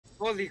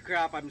Holy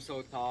crap, I'm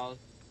so tall.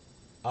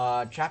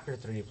 Chapter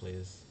 3,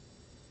 please.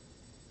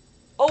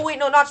 Oh, wait,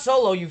 no, not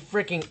solo, you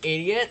freaking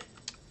idiot.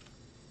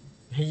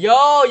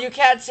 Yo, you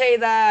can't say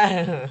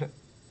that.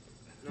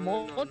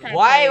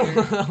 Why,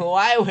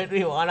 why would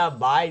we wanna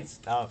buy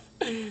stuff?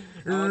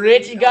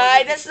 Rich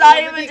guy? That's not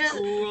even just...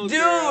 Cool,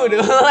 Dude,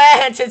 girl.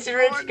 Lance, it's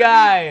rich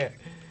guy.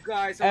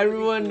 Guys,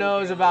 Everyone cool,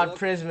 knows girl. about Look,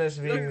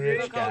 Prismus being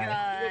rich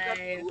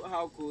guy. Look at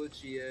how cool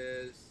she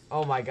is.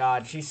 Oh my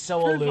god, she's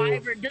so aloof.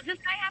 Survivor. Does this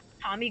guy have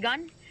a Tommy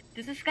gun?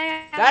 Does this guy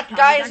have That a Tommy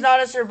guy gun? is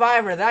not a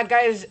survivor. That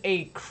guy is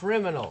a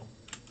criminal.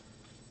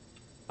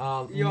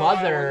 Yo,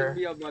 mother. I wanna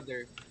be a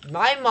mother.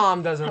 My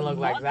mom doesn't A look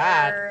like mother.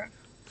 that.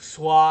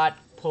 SWAT,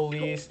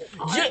 police.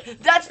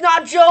 That's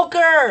not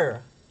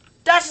Joker!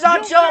 That's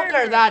not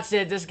Joker! That's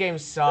it. This game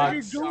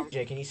sucks.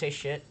 Jay, can you say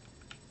shit?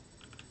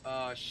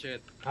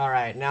 Shit.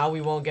 Alright, now we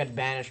won't get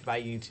banished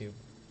by YouTube.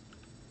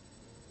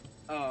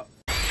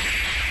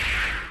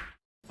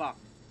 Fuck.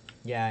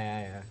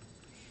 Yeah.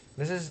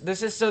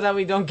 This is so that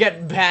we don't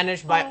get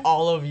banished by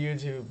all of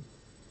YouTube.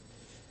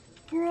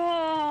 Bro.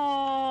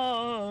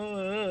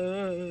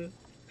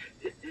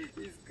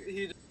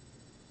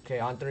 Okay,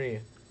 on 3.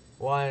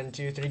 1,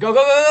 2, 3, go, go,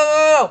 go,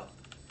 go, go!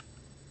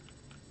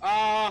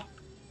 Oh.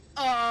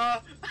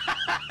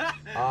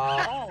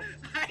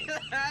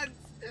 Highlands.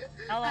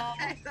 Hello.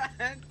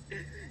 Highlands.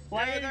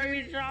 Why did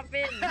we drop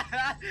in?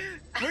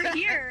 We're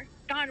here.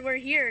 Don, we're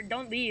here.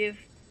 Don't leave.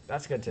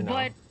 That's good to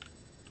know.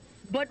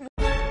 But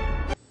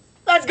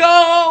let's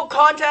go!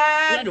 Content!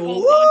 let's go,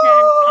 Woo!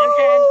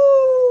 content.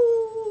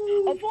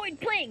 Avoid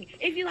playing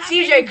if you have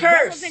CJ, any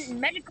curse! relevant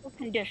medical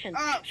conditions.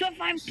 So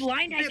if I'm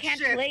blind, I Bitch can't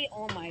shit. play.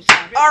 Oh my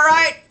god.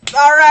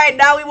 Alright,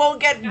 now we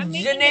won't get I'm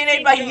making the janated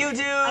same by joke. I'm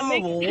YouTube!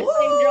 making the same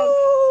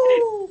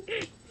Woo!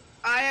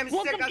 I am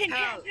Welcome sick as to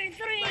hell.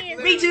 chapter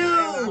 3. Me too!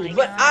 Oh my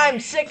But God. I'm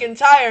sick and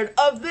tired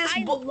of this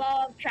I book.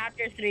 love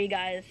chapter 3,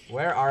 guys.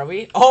 Where are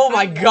we? Oh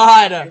my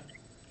god!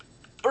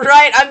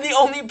 Right, I'm the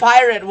only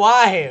pirate.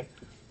 Why?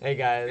 Hey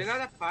guys. You're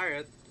not a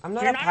pirate. I'm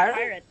not You're a not pirate? a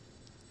pirate.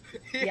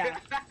 Yeah.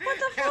 What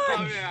the fuck?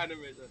 Am Then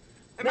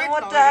I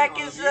what the taller heck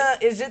than is all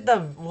of is it the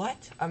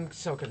what? I'm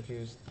so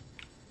confused.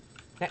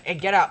 Hey,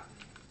 get out.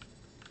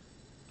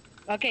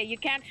 Okay, you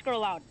can't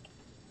scroll out.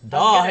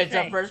 Duh, it's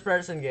say. a first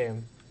person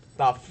game.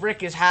 The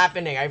frick is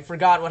happening? I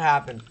forgot what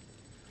happened.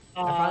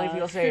 I finally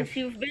feel safe. Since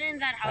you've been in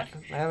that house,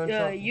 I haven't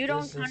felt you this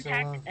don't in so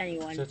contact long.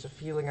 anyone. So it's a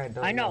feeling I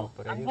don't I know.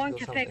 but I'm need going to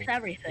to feel fix something.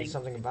 everything. There's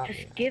something about Just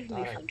me. give me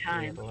Thought some I'd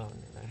time. be alone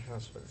in that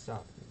house, but it's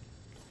not.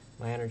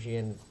 My energy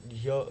and the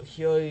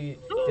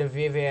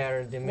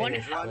vivier 1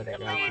 diminished. hour but I got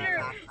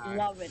later, it.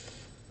 love it.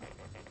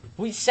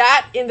 We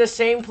sat in the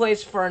same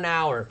place for an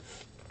hour.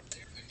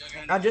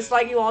 I'd just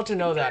like you all to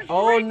know that.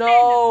 Oh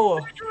no!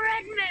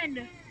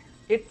 Redmond!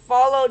 It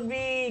followed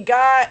me,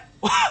 God.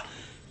 Oh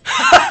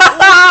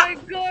my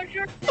gosh,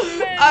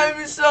 Redmond!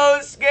 I'm so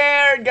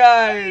scared, I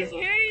guys.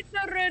 hate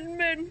the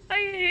Redmen. I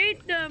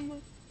hate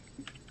them.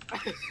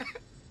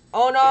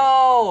 Oh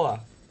no!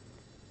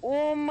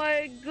 Oh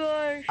my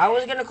gosh. I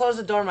was gonna close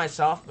the door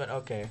myself, but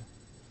okay.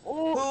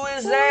 Oh, Who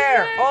is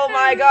there? Oh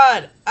my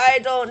god! I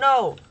don't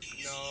know.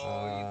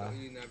 No,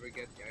 you never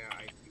get the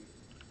IQ.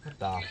 What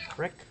the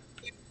frick?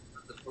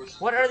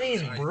 What are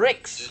these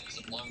bricks?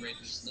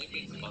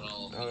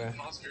 Okay.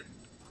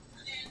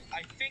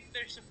 I think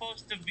they're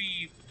supposed to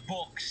be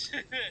books.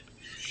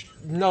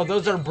 No,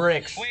 those are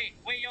bricks. Wait,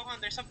 Johan,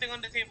 there's something on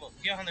the table.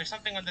 Johan, there's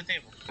something on the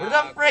table. Where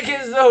the frick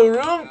is the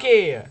room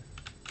key?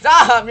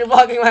 Stop! You're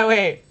blocking my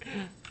way.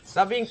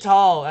 Stop being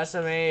tall,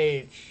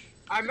 SMH.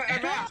 I'm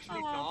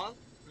actually tall.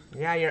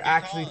 Yeah, you're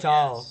actually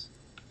tall.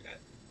 Yes.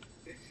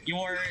 You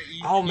are.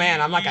 Oh man,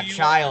 I'm like a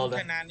child.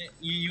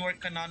 You are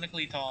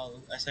canonically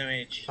tall,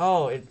 SMH.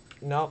 Oh,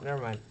 nope,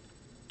 never mind.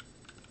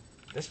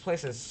 This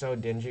place is so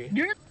dingy.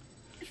 You're the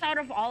out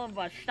of all of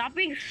us. Stop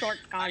being short,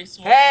 I guys.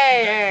 swear.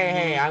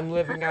 Hey, I'm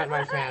living out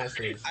my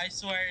fantasies. I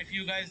swear, if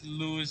you guys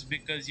lose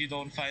because you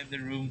don't find the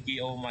room key,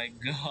 oh my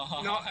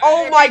god. No,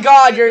 Oh my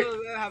god, you're...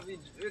 I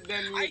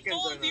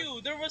told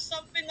you, there was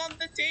something on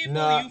the table,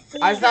 No, you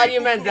fool. I thought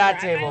you meant that I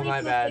table, finally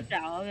my bad.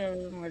 clicked out.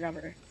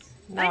 Whatever.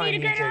 Now I need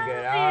to get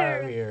out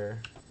out of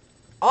here.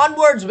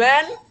 Onwards,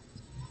 man!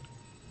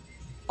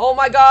 Oh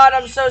my god,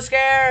 I'm so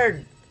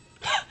scared!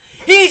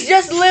 He's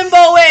just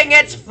limboing!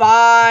 It's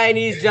fine,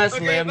 he's just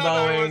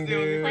limboing,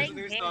 dude.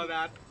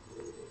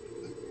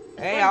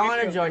 Hey, I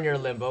want to join your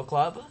limbo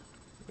club.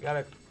 You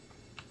gotta...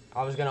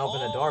 I was gonna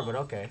open the door, but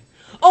okay.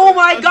 Oh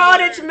my god,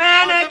 it's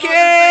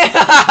mannequin!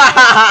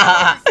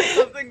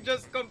 Something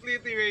just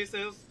completely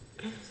racist.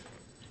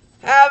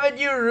 Haven't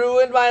you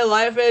ruined my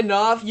life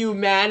enough, you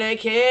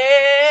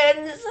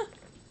mannequins?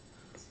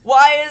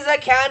 Why is the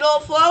candle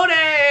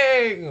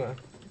floating?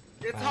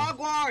 It's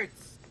Hogwarts!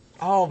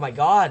 Oh my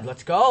god,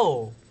 let's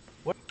go.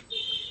 What?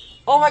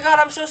 Oh my god,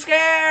 I'm so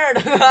scared!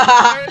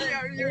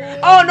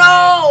 Oh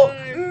no!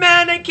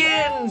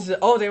 Mannequins!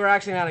 Oh, they were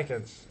actually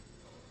mannequins.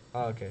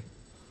 Oh, okay.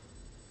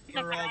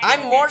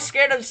 I'm more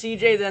scared of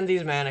CJ than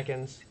these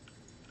mannequins.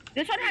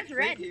 This one has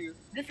red.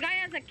 This guy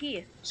has a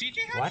key. CJ,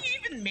 how What? do you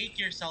even make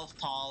yourself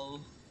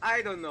tall?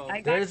 I don't know.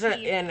 I got There's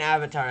keys. an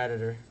avatar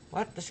editor.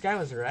 What? This guy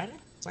was red?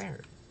 Where?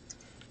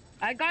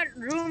 I got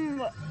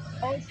room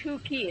 02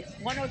 key.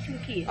 102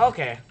 key.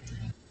 Okay.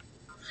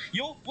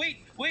 Yo, wait.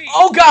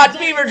 Oh god,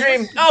 fever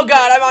dream! Oh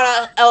god, I'm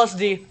on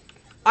LSD.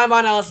 I'm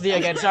on LSD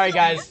again, sorry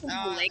guys.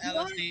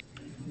 LSD.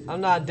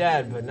 I'm not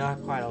dead, but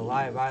not quite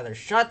alive either.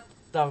 Shut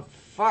the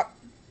fuck.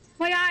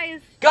 My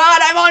eyes.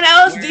 God, I'm on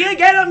LSD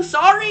again, I'm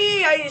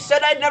sorry! I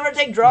said I'd never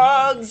take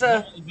drugs.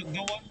 The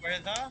one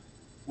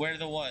where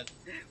the what?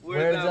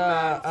 Where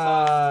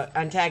the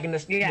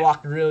antagonist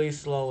walked really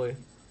slowly.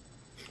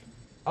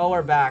 Oh,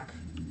 we're back.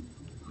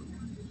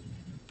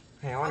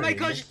 Hey, I Oh wanna my read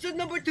gosh, this. it's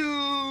number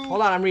 2.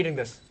 Hold on, I'm reading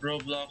this.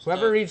 Roblox.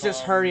 Whoever reads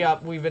this, hurry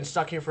up. We've been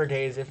stuck here for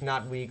days, if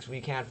not weeks. We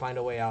can't find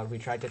a way out. We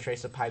tried to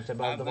trace the pipes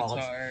above the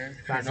vaults.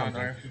 Found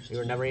something. We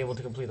were never able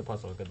to complete the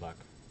puzzle. Good luck.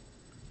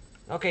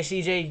 Okay,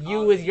 CJ,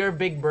 you with your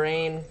big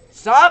brain.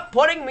 Stop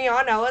putting me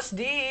on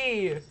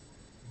LSD!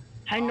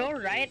 I know,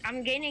 right?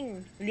 I'm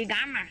gaining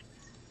ligama.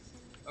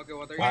 Okay,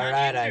 what are you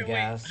Alright, I Wait,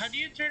 guess. how do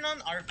you turn on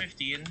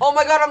R15? Oh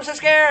my god, I'm so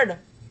scared!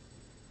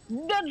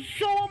 That's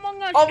so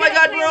Among Us. Oh my Can I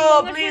god, play bro!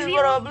 Among Us Please, with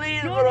bro! you?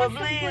 Please, No bro! one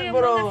wants to play Please,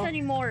 Among Us bro!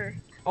 anymore.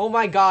 Oh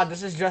my god,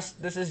 this is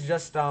just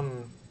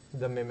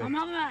the mimic.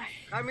 Among Us.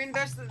 I mean,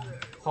 there's.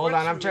 Hold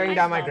on, I'm turning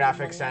down my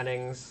graphics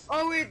settings.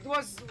 Oh wait,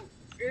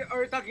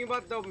 are you talking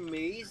about the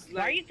maze?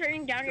 Why are you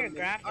turning down your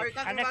Are you graphics?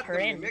 talking Kinda about the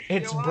cringe. mimic?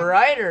 It's Johan?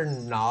 brighter,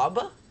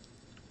 knob.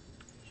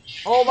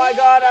 Oh my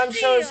god, I'm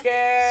so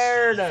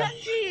scared!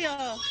 Sanji!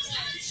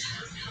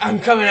 I'm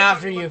coming Are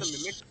after talking you. about the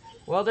mimic?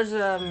 Well, there's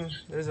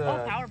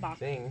power a box.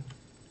 thing.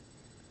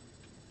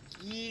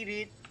 Eat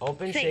it.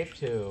 Open Safe. safe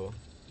 2.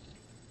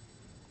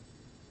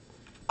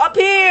 Up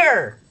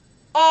here!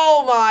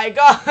 Oh my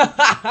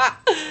god!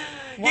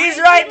 He's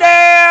right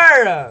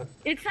there!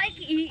 It's like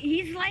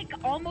he's like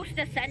almost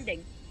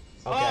ascending.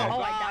 Okay. Oh,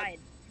 God. I died.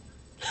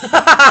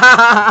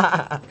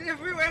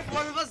 If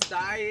one of us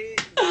die,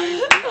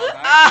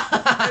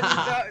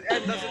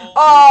 and doesn't,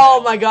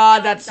 Oh my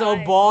god, that's so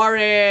Die.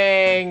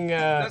 boring!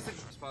 doesn't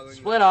following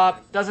Split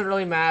up, doesn't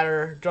really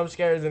matter. Jump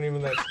scare isn't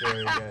even that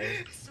scary,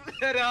 guys.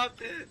 Split up,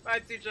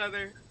 fight each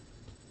other.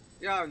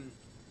 Yeah,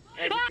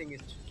 everything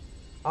is.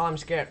 Oh, I'm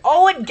scared.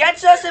 Oh, it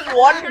gets us if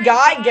one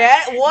guy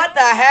get? What the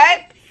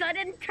heck?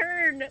 Sudden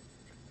turn.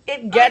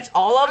 It gets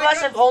all of I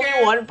us got if only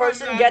scared. one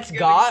person I'm gets getting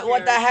got?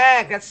 What the scared.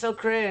 heck? That's so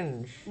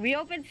cringe. We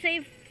opened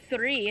save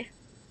 3.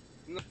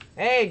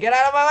 Hey, get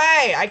out of my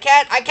way! I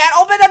can't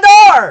open the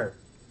door!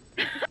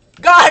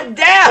 God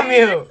damn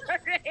you!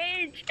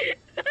 Rage.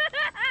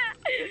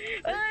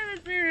 Oh,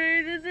 Mr.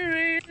 Rage, Mr.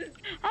 Rage.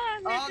 Oh,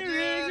 Mr.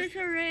 Rage,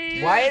 Mr.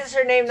 Rage. Why is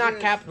her name not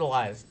Yes.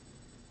 capitalized?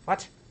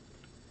 What?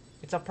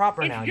 It's a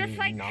proper It's noun, just you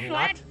like numbnut.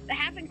 flat,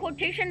 half in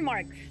quotation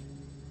marks.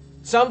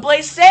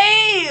 Someplace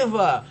safe!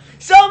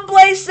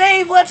 Someplace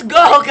safe! Let's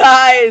go,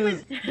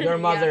 guys! Your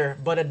mother,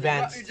 but You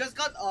advanced. just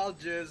got all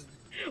jizzed.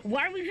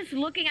 Why are we just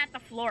looking at the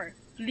floor?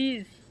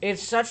 Please.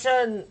 It's such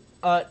an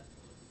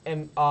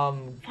good-looking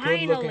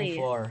Finally.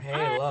 floor.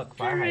 Hey, look,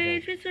 fire Mr.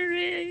 hydrant. Rage, Mr.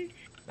 Rage.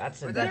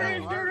 That's a Where dead the There's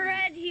end. hell the are we?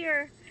 red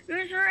here.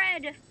 There's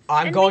red.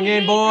 I'm And going we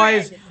in, hate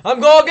boys! red. I'm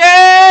going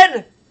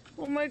in!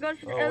 Oh my gosh,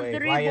 Oh El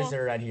wait, why Dorigo. is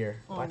there red here?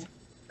 Oh. What?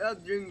 El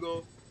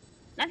Dringo.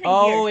 Nothing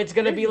Oh, here. it's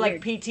gonna This be is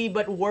like weird. PT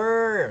but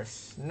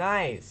worse.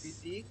 Nice.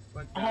 PC?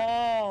 But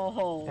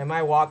Oh. Am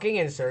I walking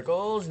in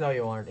circles? No,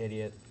 you aren't,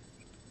 idiot.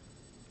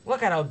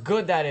 Look at how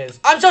good that is.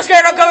 I'm so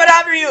scared. I'm coming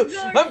after you.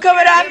 I'm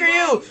coming after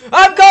you.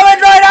 I'm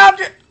coming right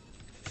after.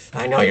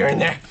 I know you're in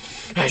there.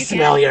 I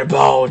smell your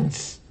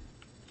bones.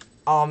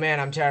 Oh man,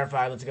 I'm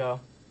terrified. Let's go.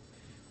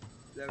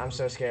 I'm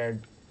so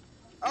scared.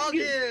 Oh,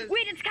 dude.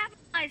 Wait, it's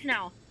capitalized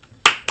now.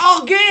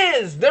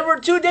 Algiz! There were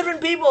two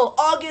different people.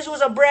 Algiz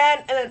was a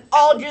brand, and then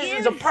Algiz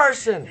is a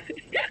person.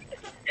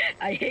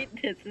 I hate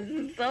this. This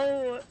is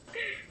so.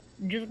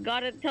 Just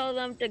gotta tell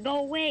them to go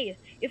away.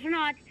 If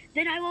not,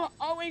 then I will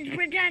always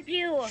protect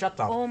you. Shut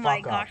the Oh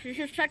my fuck up. gosh, this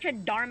is such a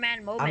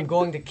Darman moment. I'm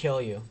going to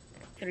kill you.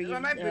 Three,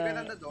 Am I bigger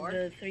than the door?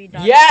 The 3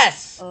 dots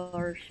Yes!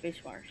 or space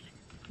bars.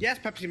 Yes,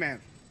 Pepsi Man.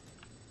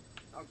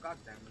 Oh, god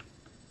damn it.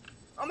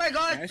 Oh my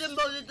god, Yes.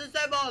 symbol, it's a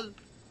symbol!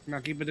 Now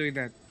keep doing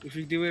that. If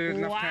you do it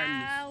enough Wow.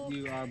 times,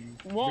 you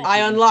Whoa. I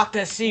unlocked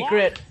a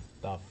secret.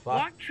 The fuck?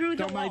 Walk through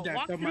the Don't wall. mind that,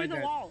 Walk don't through mind the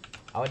that. wall.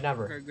 I would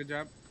never. Okay, good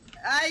job.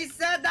 I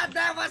said that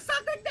there was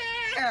something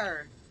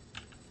there!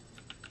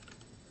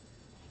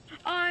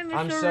 I'm Mr.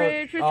 I'm so.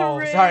 Rage, Mr. Oh,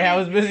 Rage. sorry, I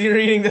was busy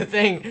reading the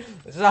thing.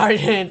 Sorry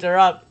to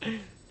interrupt.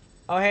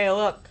 Oh, hey,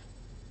 look.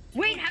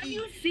 Wait, have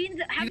you seen?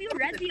 Have you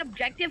read the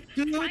objective?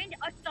 Find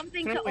us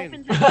something to Throw in.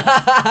 open. The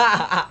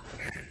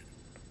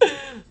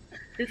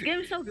This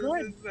game's so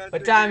good.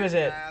 What time is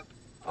it?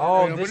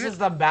 Oh, Wait, this open is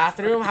the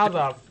bathroom? How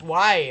the.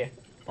 Why?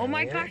 Oh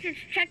my Yeah. gosh, it's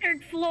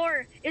checkered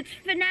floor. It's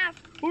FNAF.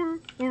 Or.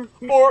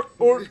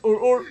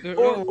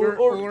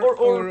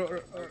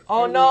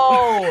 Oh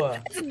no!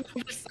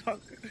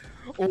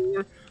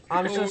 Or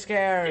I'm so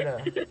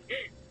scared.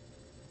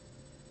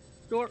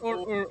 or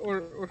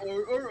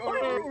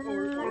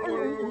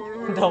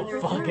What the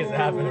fuck is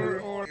happening?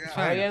 or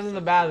I get into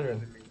the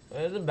bathroom.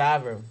 Where's the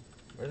bathroom?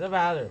 Where's the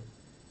bathroom?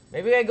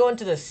 Maybe I go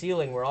into the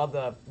ceiling where all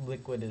the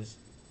liquid is.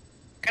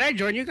 Can I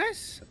join you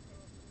guys?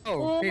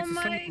 Oh Hey, it's a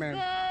my Sonic man.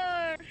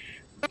 gosh!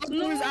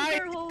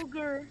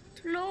 Loger.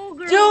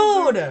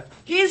 Dude!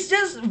 He's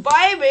just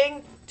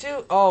vibing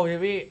to. Oh,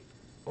 maybe.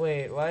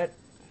 Wait, what?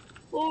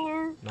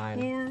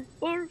 9.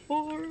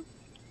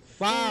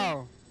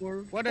 Wow.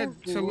 What a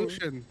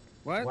solution.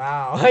 What?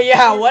 Wow.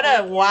 Yeah,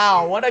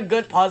 what a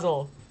good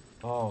puzzle.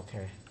 Oh,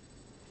 okay.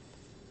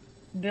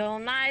 Bill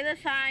Nye the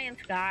Science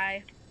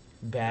Guy.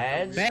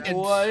 Beds? Beds.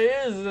 What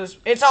is this?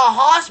 It's a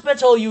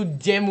hospital, you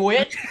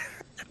dimwit!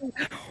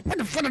 What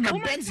the fuck are the Oh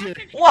my beds here?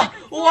 gosh, What?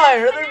 Why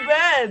are there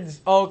beds?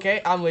 Okay,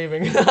 I'm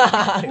leaving. You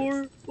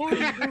Or,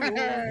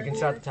 can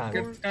start the time.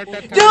 Good, start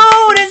that time.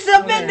 Dude, it's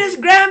the fitness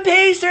Grand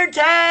Pacer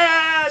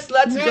test!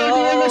 Let's We're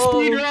doing a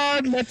speed go!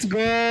 run. Let's go.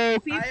 I am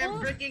people?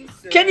 freaking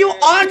sick. Can you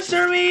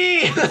answer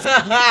me?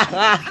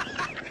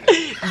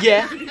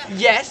 Yeah,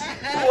 yes,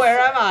 where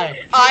am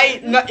I?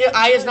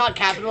 I is not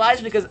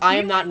capitalized because I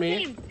am not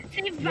me.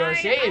 You are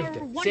saved.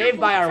 Saved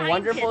by our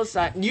wonderful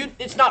scientist.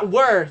 It's not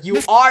were. You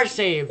are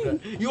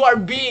saved. You are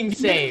being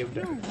saved.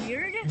 You're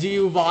weird. Do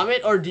you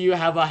vomit or do you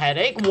have a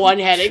headache? One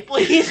headache,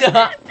 please.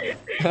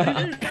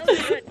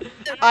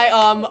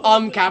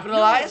 I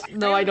capitalized?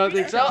 No, I don't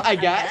think so. I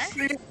guess.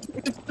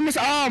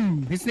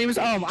 His name is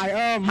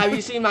Have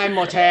you seen my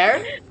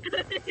motor?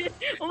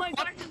 Oh my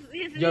gosh,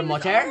 Your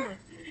motor?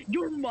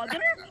 Your mother?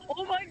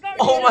 Oh my god.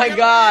 Oh my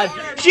god.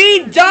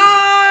 She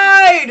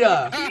died!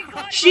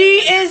 She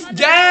is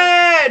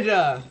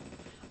dead!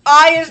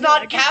 I is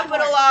not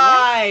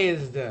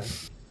capitalized!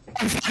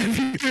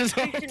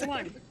 Station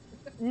 1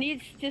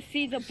 needs to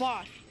see the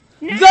boss.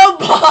 The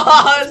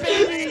boss!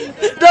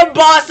 The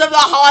boss of the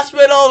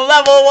hospital,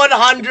 level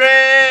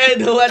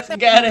 100! Let's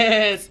get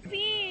it!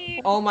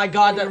 Oh my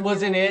god, that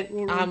wasn't it.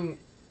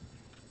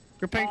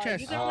 You're playing chess.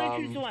 You can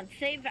only choose one.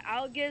 Save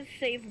Algiz,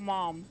 save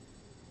mom.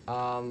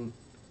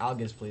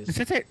 Algiz, please. Is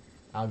that it?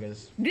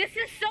 Algiz. This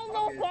is so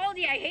low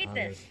quality, I hate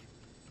this.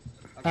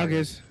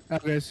 August.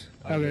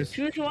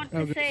 Choose one to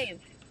Algiz. save.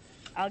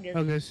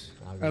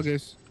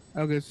 Algiz.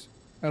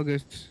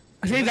 August.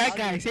 Save that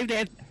guy. Save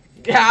that.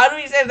 Yeah, how do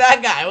we save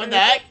that guy? What the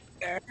heck?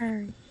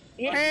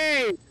 Yeah.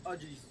 Hey, Oh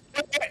jeez.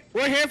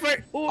 we're here for.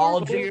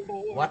 Aldrin.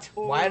 What?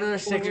 Why are there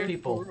 6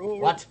 people?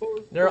 What?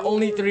 There are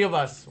only 3 of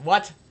us.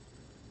 What?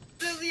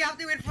 Does he have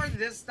to wait for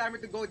this timer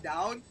to go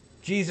down?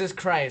 Jesus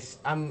Christ.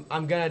 I'm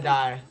gonna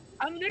die.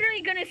 I'm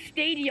literally gonna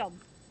stadium.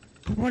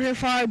 What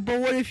if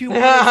you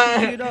want to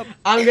speed it up?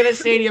 I'm gonna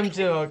stadium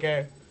too,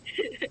 okay.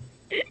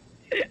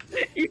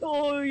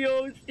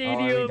 Yo,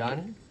 stadium. Oh, are we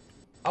done?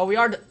 Oh, we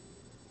are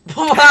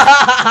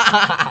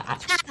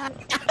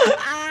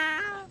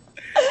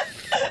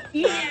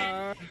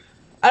Yeah.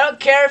 I don't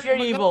care if you're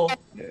evil.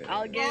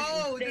 I'll get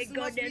No, thank this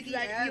must be goodness the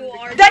that end. you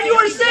are. Then you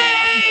are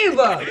safe!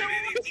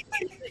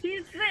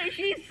 She's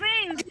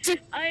saved.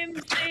 I'm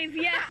safe.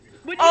 Yeah.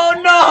 But Oh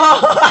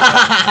no!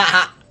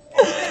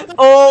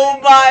 Oh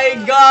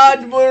my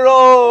god,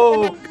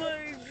 bro! Oh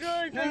my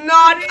god.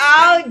 Not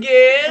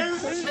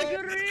Algiz!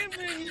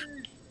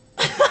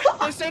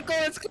 The circle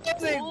is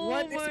closing. Oh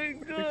What is my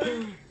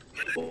god.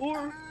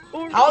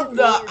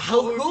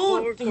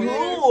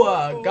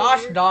 Who?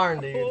 Gosh darn,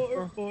 dude.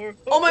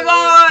 Oh my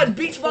god,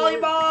 beach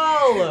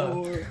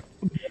volleyball!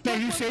 Are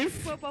you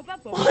safe?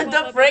 What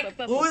the frick?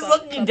 Who's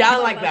looking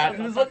down like that?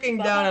 Who's looking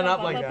down and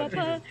up like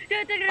that?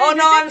 Oh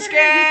no, I'm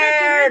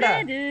scared!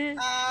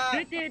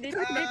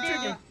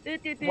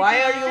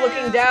 Why are you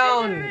looking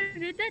down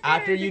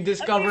after you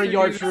discover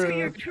your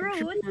truth?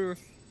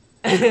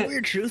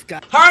 Weird truth,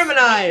 guy.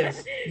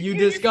 Harmonize! You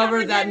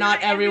discover that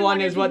not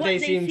everyone is what they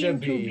seem to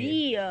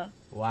be. Oh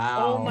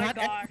Wow. my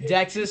god.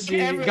 Dex is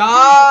Everyone-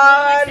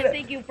 God!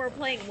 Thank you for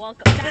playing.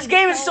 Welcome. This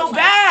game is so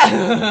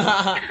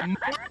bad!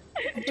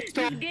 This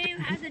game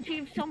has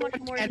achieved so much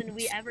more than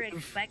we ever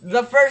expected.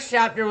 The first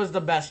chapter was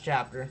the best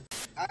chapter.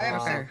 I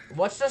am Okay.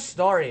 What's the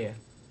story?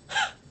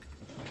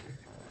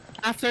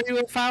 After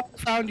you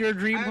found your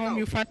dream I home, know.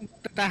 you find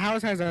that the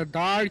house has a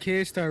dark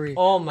history.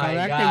 Oh my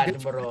Collecting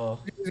god, bro.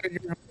 different things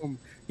in your home.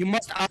 You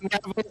must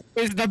unravel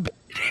who is the bad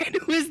and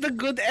who is the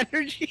good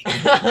energy.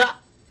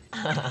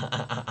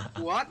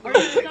 What?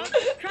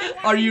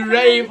 Are you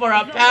ready for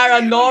a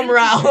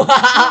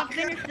paranormal?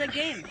 Finish the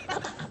game.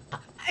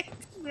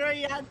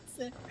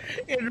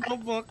 In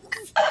Roblox.